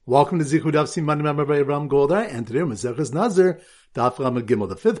Welcome to Zichud Daf Siman Member by Abraham Goldar, and today we're Maseches Nazir, Daf Lamed Gimel,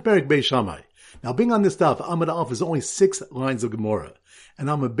 the fifth parak Beis Shammai. Now, being on this Daf, Amud Aleph is only 6 lines of Gemara, and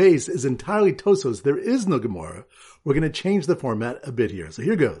Amud Beis is entirely Tosos. There is no Gemara. We're going to change the format a bit here. So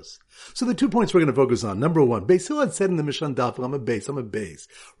here goes. So the 2 points we're going to focus on. Number 1, Beis Hillel had said in the Mishnah Daf Amud Beis,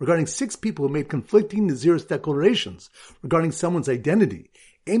 regarding 6 people who made conflicting Nazir's declarations regarding someone's identity.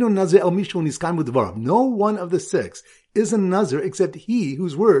 No one of the 6 is a Nazir except he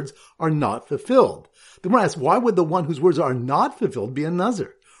whose words are not fulfilled. The Gemara asks, why would the one whose words are not fulfilled be a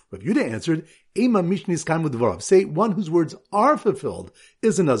Nazir? Rav Yehuda answered, say one whose words are fulfilled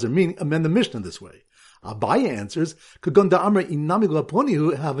is a Nazir, meaning amend the Mishnah this way. Abaye answers, have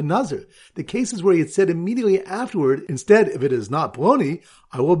a Nazir. The cases where he had said immediately afterward, instead, if it is not Ploni,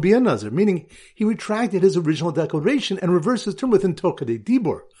 I will be a Nazir, meaning he retracted his original declaration and reversed his term within Tokadei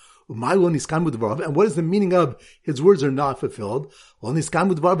Dibor. And what is the meaning of his words are not fulfilled? It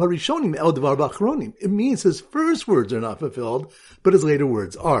means his first words are not fulfilled, but his later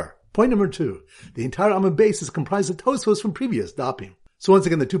words are. Point number 2. The entire Amud Beis is comprised of Tosfos from previous dapim. So once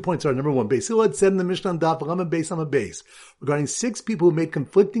again, the 2 points are, number 1, Beis Hillel had said in the Mishnah Daf Amud Beis, regarding 6 people who made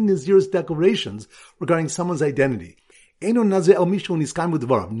conflicting Nazir's declarations regarding someone's identity. No one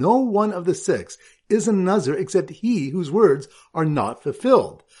of the 6 is a Nazir except he whose words are not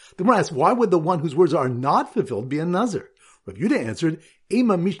fulfilled. The Gemara asks, why would the one whose words are not fulfilled be a Nazir? Rav Yehuda answered,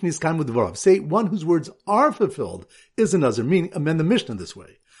 say one whose words are fulfilled is a Nazir, meaning amend the Mishnah this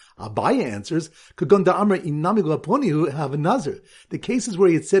way. Abaye answers, have a Nazir. The cases where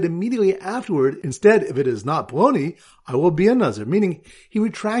he had said immediately afterward, instead, if it is not Ploni, I will be a Nazir, meaning he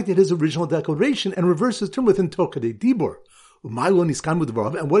retracted his original declaration and reversed his term within Tokadei Dibor.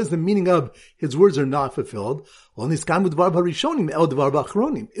 And what is the meaning of his words are not fulfilled? It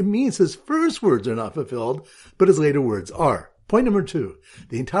means his first words are not fulfilled, but his later words are. Point number 2.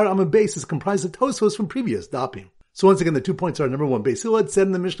 The entire Amud Beis is comprised of Tosfos from previous dapim. So once again, the 2 points are, number 1, Beis Hillel had said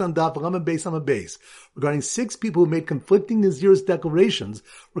in the Mishnah Daf Amud Beis, regarding 6 people who made conflicting Nazir's declarations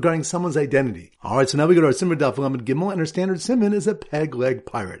regarding someone's identity. Alright, so now we go to our Simmer Daf Lamed Gimel, and our standard Simon is a peg-leg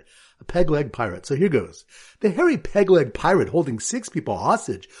pirate. A peg-leg pirate. So here goes. The hairy peg-leg pirate holding 6 people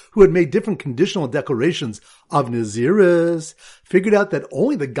hostage who had made different conditional declarations of Naziris figured out that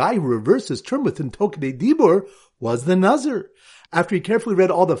only the guy who reversed his term within Tokadei Dibor was the Nazir. After he carefully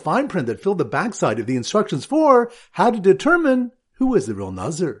read all the fine print that filled the backside of the instructions for how to determine who is the real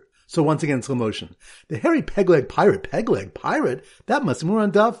Nazir. So once again, slow motion. The hairy peg-leg pirate, that must be more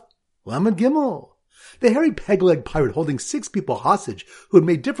on Daf Lamed Gimel. The hairy peg-leg pirate holding 6 people hostage who had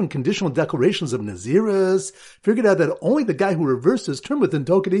made different conditional declarations of Naziris figured out that only the guy who reversed his term within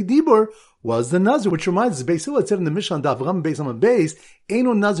Tokadei Dibor was the Nazir, which reminds us, Beis Hillel said in the Mishnah Daf Amud Beis,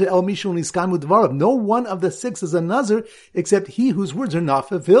 Eino Nazir el Mishu Niskamu Dvarav. No one of the 6 is a Nazir except he whose words are not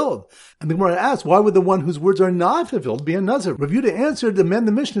fulfilled. And the Gemara asks, why would the one whose words are not fulfilled be a Nazir? Rav Yehuda answered, amend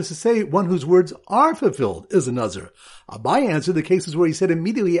the Mishnah to say one whose words are fulfilled is a Nazir. Abaye answered the cases where he said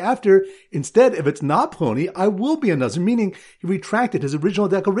immediately after, instead, if it's not Ploni, I will be a Nazir, meaning he retracted his original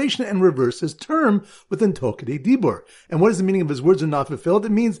declaration and reversed his term within Tokadei Dibor. And what is the meaning of his words are not fulfilled?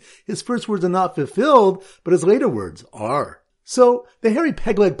 It means his first words are not fulfilled, but his later words are. So, the hairy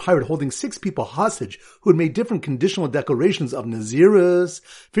peg-leg pirate holding 6 people hostage who had made different conditional declarations of Naziris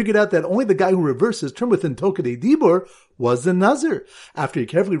figured out that only the guy who reversed his term within Tokadei Dibor was the Nazir. After he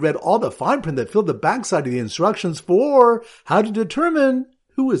carefully read all the fine print that filled the backside of the instructions for how to determine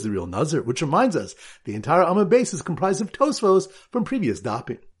who is the real Nazir, which reminds us, the entire Amud Beis is comprised of Tosfos from previous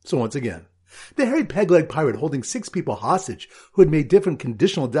dapim. So once again, the hairy peg-leg pirate holding 6 people hostage who had made different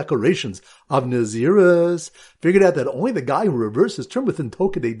conditional declarations of Naziris figured out that only the guy who reversed his term within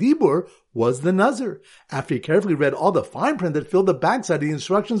Tokadei Dibor was the Nazir. After he carefully read all the fine print that filled the backside of the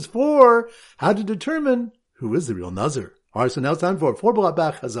instructions for how to determine who is the real Nazir. Alright, so now it's time for 4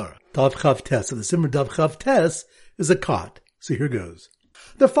 Bach Hazara. Dav Chav Tes. So the Simmer Dav Chav Tes is a cot. So here goes.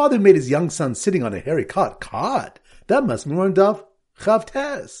 The father made his young son sitting on a hairy cot. Cot? That must be more on Dav Chav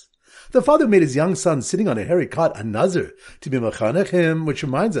Tes. The father made his young son sitting on a hairy cot a Nazir to be mechanech him, which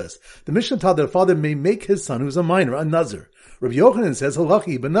reminds us, the Mishnah taught that a father may make his son who's a minor a Nazir. Rabbi Yochanan says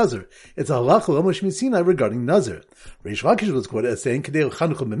halachi ben Nazir. It's a halacha l'mosh misinai regarding Nazir. Reish Lakish was quoted as saying kedei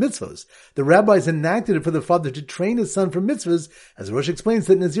l'chanuchah b'mitzvos. The rabbis enacted it for the father to train his son for mitzvahs, as Rosh explains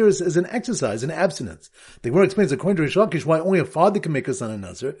that Naziris is an exercise in abstinence. The Gemara explains according to Reish Lakish why only a father can make his son a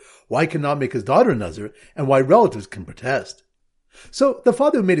Nazir, why he cannot make his daughter a Nazir, and why relatives can protest. So the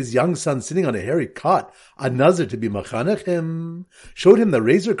father who made his young son sitting on a hairy cot, a Nazir to be machanech him, showed him the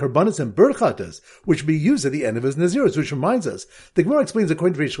razor, karbanis, and berchatas, which would be used at the end of his Naziros, which reminds us, the Gemara explains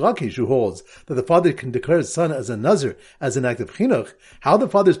according to Reish Lakish, who holds that the father can declare his son as a Nazir as an act of chinuch, how the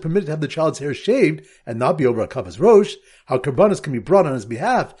father is permitted to have the child's hair shaved and not be over a kavas rosh, how karbanis can be brought on his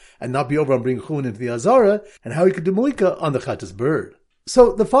behalf and not be over on bringing chulin into the azara, and how he could do malika on the chatas bird.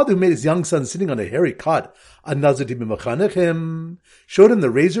 So the father who made his young son sitting on a hairy cot, a Nazir to be machanech him, showed him the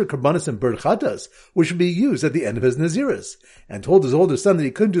razor, karbanis, and berchatas, which would be used at the end of his Naziris, and told his older son that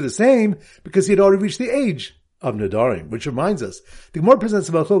he couldn't do the same because he had already reached the age of Nadarim, which reminds us, the Gemara presents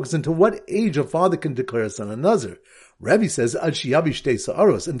a focus into what age a father can declare a son a Nazir. Rebbe says, Ad shiyavi shtei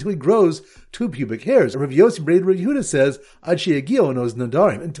sa'aros, until he grows 2 pubic hairs. Rav Yossi Braid Rav Yehuda says, Ad sheyagio knows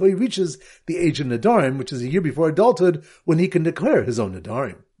Nadarim, until he reaches the age of Nadarim, which is a year before adulthood, when he can declare his own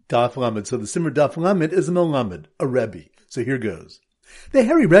Nadarim. Daf Lamed. So the Simmer Daf Lamed is a Melamed, a Rebbe. So here goes. The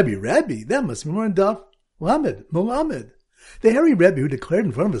hairy Rebbe, that must be more in Daf Lamed, Melamed. The hairy Rebbe who declared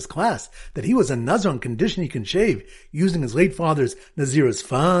in front of his class that he was a Nazir on condition he can shave using his late father's Nazir's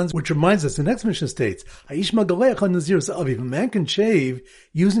funds, which reminds us, the next Mishnah states, Aish Magaleach on Nazir's Aviv, a man can shave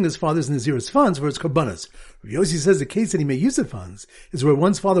using his father's Nazir's funds for his karbanas. Rav Yossi says the case that he may use the funds is where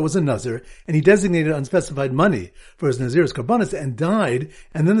one's father was a Nazir and he designated unspecified money for his Nazir's karbanas and died,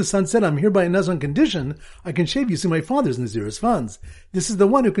 and then the son said, I'm hereby a Nazir on condition I can shave using my father's Nazir's funds. This is the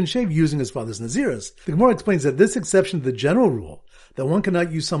one who can shave using his father's Nazir's. The Gemara explains that this exception to the general rule that one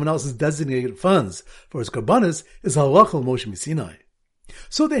cannot use someone else's designated funds for his karbanas is halacha Moshe Sinai.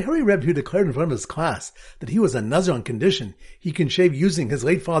 So the hairy Rebbe who declared in front of his class that he was a Nazir on condition he can shave using his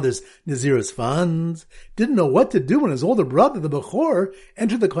late father's Nazir's funds didn't know what to do when his older brother, the Bechor,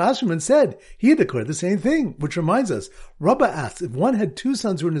 entered the classroom and said he had declared the same thing, which reminds us, Rabbah asks, if one had 2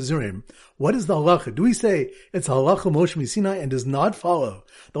 sons who were Nazirim, what is the halacha? Do we say it's halacha Moshe Sinai and does not follow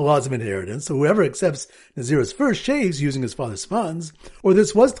the laws of inheritance, so whoever accepts Nazir's first shaves using his father's funds, or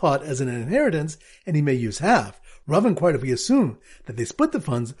this was taught as an inheritance and he may use half? Rav inquired if we assume that they split the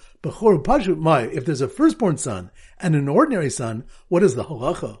funds, Bechor Pashut Mai, if there's a firstborn son and an ordinary son, what is the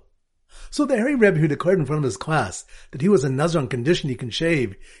halacha? So the hairy Rebbe who declared in front of his class that he was a Nazir on condition he can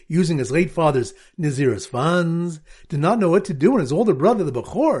shave using his late father's Nazir's funds did not know what to do when his older brother, the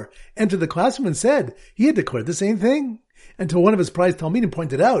Bechor, entered the classroom and said he had declared the same thing, until one of his prized Talmidim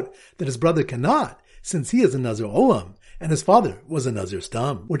pointed out that his brother cannot, since he is a Nazir Olam, and his father was a Nazir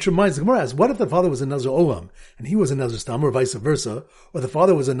Stam. Which reminds the Gemara, what if the father was a Nazir Olam, and he was a Nazir Stam, or vice versa, or the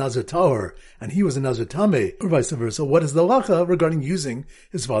father was a Nazir Tahor, and he was a Nazir Tameh, or vice versa? What is the halacha regarding using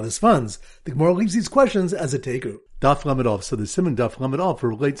his father's funds? The Gemara leaves these questions as a taker. Daf Lamed Aleph. So the Simon Daf Lamed Aleph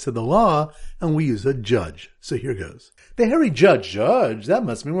relates to the law, and we use a judge. So here goes. The hairy judge, that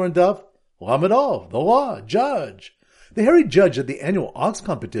must be more in Daf Lamed Aleph, the law, judge. The hairy judge at the annual ox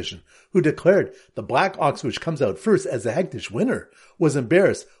competition, who declared the black ox which comes out first as the hektish winner, was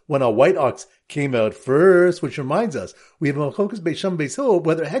embarrassed when a white ox came out first, which reminds us, we have a Malchokas Beis Shammai Beis Hillel,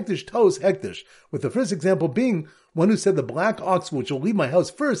 whether hektish toes hektish, with the first example being one who said the black ox which will leave my house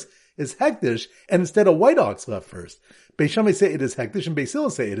first is hektish, and instead a white ox left first. Beis Shammai say it is hektish, and Beis Hillel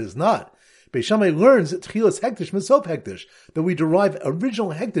say it is not. Beis Shammai learns Tchilas hektish Mesop hektish, that we derive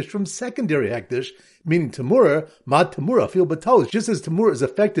original hektish from secondary hektish, meaning Tamura, Mad Tamura, Afil Batos. Just as Tamura is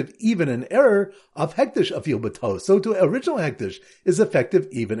effective even in error, of hektish Afil Batos, so to original hektish is effective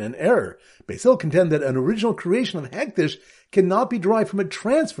even in error. Beis Hillel contend that an original creation of hektish cannot be derived from a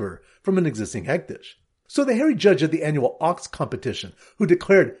transfer from an existing hektish. So the hairy judge at the annual ox competition, who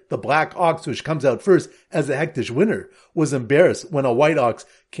declared the black ox which comes out first as the hektish winner, was embarrassed when a white ox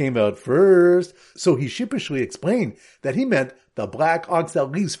came out first. So he sheepishly explained that he meant the black ox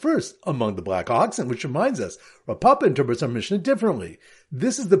that leaves first among the black oxen, which reminds us, Rav Papa interprets our Mishnah differently.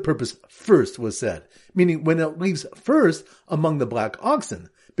 This is the purpose first was said, meaning when it leaves first among the black oxen.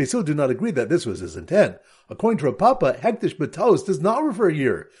 Beis Hillel do not agree that this was his intent. According to Rav Papa, hektish batos does not refer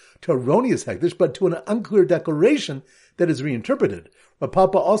here to erroneous hektish, but to an unclear declaration that is reinterpreted. Rav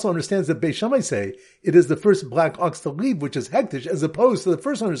Papa also understands that Beis Shammai say it is the first black ox to leave, which is hektish, as opposed to the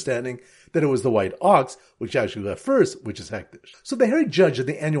first understanding that it was the white ox, which actually left first, which is hektish. So the hairy judge at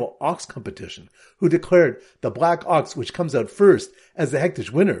the annual ox competition, who declared the black ox which comes out first as the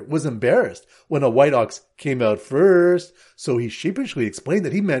hektish winner, was embarrassed when a white ox came out first. So he sheepishly explained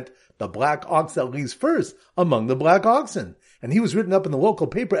that he meant the black ox that leaves first among the black oxen. And he was written up in the local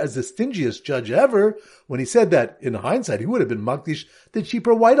paper as the stingiest judge ever when he said that, in hindsight, he would have been makdish the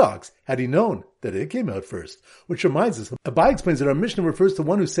cheaper white ox had he known that it came out first. Which reminds us, Abai explains that our Mishnah refers to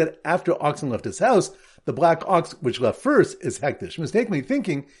one who said after oxen left his house, the black ox which left first is hektish, mistakenly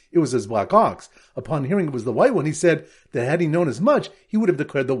thinking it was his black ox. Upon hearing it was the white one, he said that had he known as much, he would have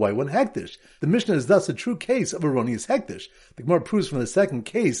declared the white one hektish. The Mishnah is thus a true case of erroneous hektish. The Gemara proves from the second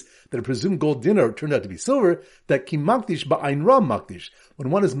case that a presumed gold dinar turned out to be silver, that ki makdish ba'ain ra makdish. When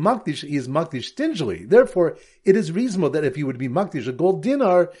one is makdish, he is makdish stingily. Therefore, it is reasonable that if he would be makdish a gold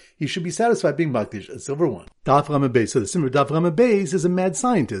dinar, he should be satisfied being makdish a silver one. Daf Lamed Beis. So the Simmer Daf Lamed Beis is a mad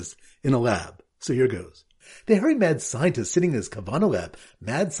scientist in a lab. So here goes. The hairy mad scientist sitting in his Kavanah lab.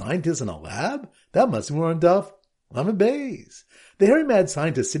 Mad scientist in a lab? That must be more on Daf Lamed Beis. The hairy mad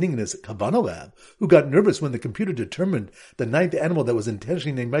scientist sitting in his Kavanah lab, who got nervous when the computer determined the ninth animal that was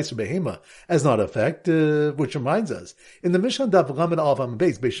intentionally named Meiser Behema as not effective, which reminds us, in the Mishnah Daf Lamed Aleph Lamed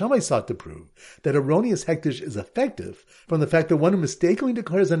Beis, Beis Shammai sought to prove that erroneous hektish is effective from the fact that one who mistakenly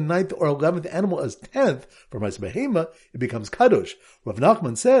declares a ninth or 11th animal as 10th for Meiser Behema, it becomes kadosh. Rav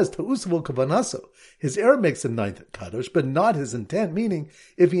Nachman says, Ta'usavol kavanaso. His error makes the ninth kadosh, but not his intent, meaning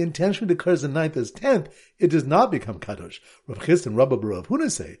if he intentionally declares the ninth as 10th, it does not become kadosh. Rav Chist and Rabba Bar Rav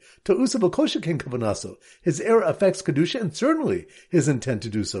Huna say, Ta'usavol koshaken kavanaso. His error affects kedusha, and certainly his intent to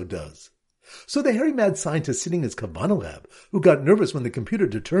do so does. So the hairy mad scientist sitting in his Kavanah lab, who got nervous when the computer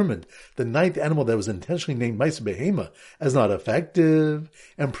determined the ninth animal that was intentionally named Meiser Behema as not effective,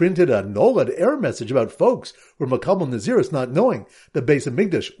 and printed a nolad error message about folks who were makabel Naziris not knowing the base of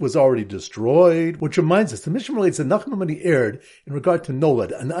Migdash was already destroyed, which reminds us, the Mishnah relates that Nachman when he erred in regard to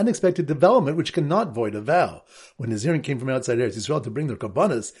nolad, an unexpected development which cannot void a vow. When Nazirim came from outside Eretz Yisrael to bring their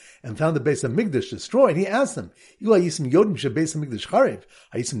karbanas and found the base of Migdash destroyed, he asked them, Ila yisim yodim she base of Migdash charev,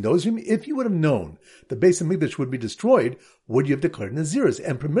 hayisim nozrim, if you would have known the base of Migdash would be destroyed, would you have declared Naziris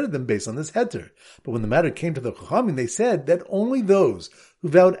and permitted them based on this heter? But when the matter came to the Chachamim, they said that only those who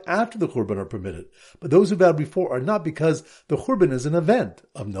vowed after the Churban are permitted, but those who vowed before are not, because the Churban is an event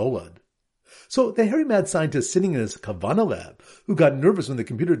of Nolad. So the hairy mad scientist sitting in his Kavanah lab, who got nervous when the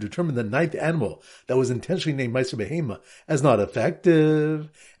computer determined the ninth animal that was intentionally named Meiser Behema as not effective,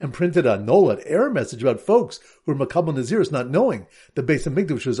 and printed a nolad error message about folks who were makabel Naziris not knowing the base of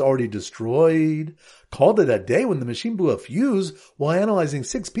Migdash was already destroyed, called it a day when the machine blew a fuse while analyzing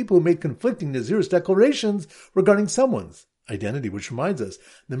 6 people who made conflicting Naziris declarations regarding someone's identity, which reminds us,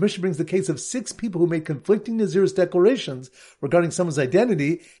 the Mishnah brings the case of 6 people who made conflicting Naziris declarations regarding someone's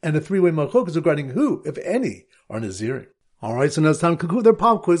identity, and a 3-way machlokas regarding who, if any, are Nazirim. Alright, so now it's time to conclude their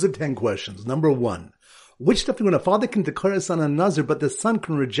pop quiz of 10 questions. Number 1. Which stuff when a father can declare his son a Nazir, but the son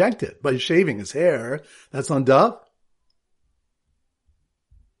can reject it by shaving his hair? That's on Daf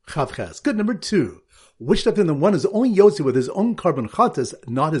Chavches. Good. Number 2. Which stuff the one is only Yotzi with his own carbon chatas,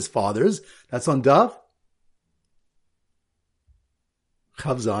 not his father's? That's on Daf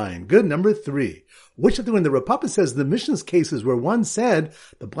Chav Zayin. Good. Number 3. Which of the when the Rav Papa says the Mishnah's cases where one said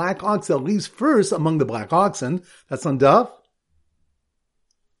the black ox that leaves first among the black oxen, that's on Daf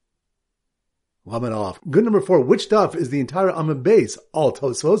Lamed Aleph. Good. Number 4. Which Daf is the entire Amud Beis? All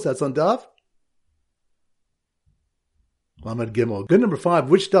Tosfos, that's on Daf Lamed Gimel. Good. Number 5.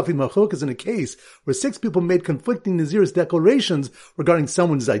 Which Daf in Machlokas is in a case where 6 people made conflicting Naziris declarations regarding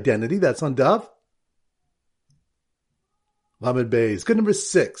someone's identity, that's on Daf Lamed Beis. Good. Number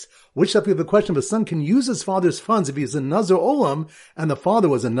 6. Which stuff we have the question of a son can use his father's funds if he is a Nazir Olam and the father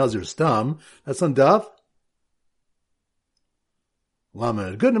was a Nazir Stam. That's on Daf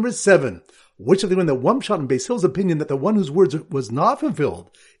Lamed. Good. Number 7. Which of the when the one shot in Beis Hill's opinion that the one whose words was not fulfilled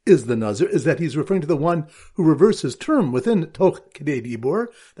is the Nazir is that he's referring to the one who reversed his term within Toch Kedei Dibur.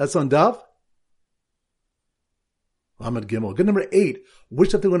 That's on Daf Lamed Gimel. Good. Number 8.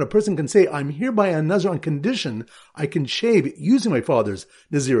 Which of the when a person can say, I'm hereby a Nazir on condition I can shave using my father's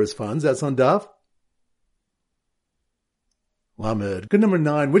Nazir's funds. That's on Daf Lamed. Good. Number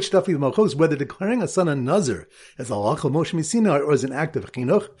 9. Which stuff is Malchos, whether declaring a son a Nazir as a Lachal Moshe Misina or as an act of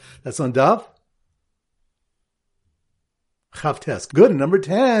Chinuch. That's on Daf Chavtes. Good. And number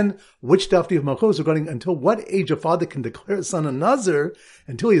 10. Which stuff do you have Malchos regarding until what age a father can declare a son a Nazir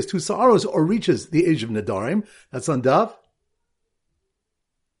until he has 2 Sa'aros or reaches the age of Nadarim. That's on Daf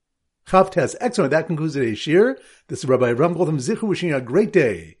Chavtes. Excellent. That concludes today's shir. This is Rabbi Ram Goldham Zichu wishing you a great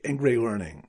day and great learning.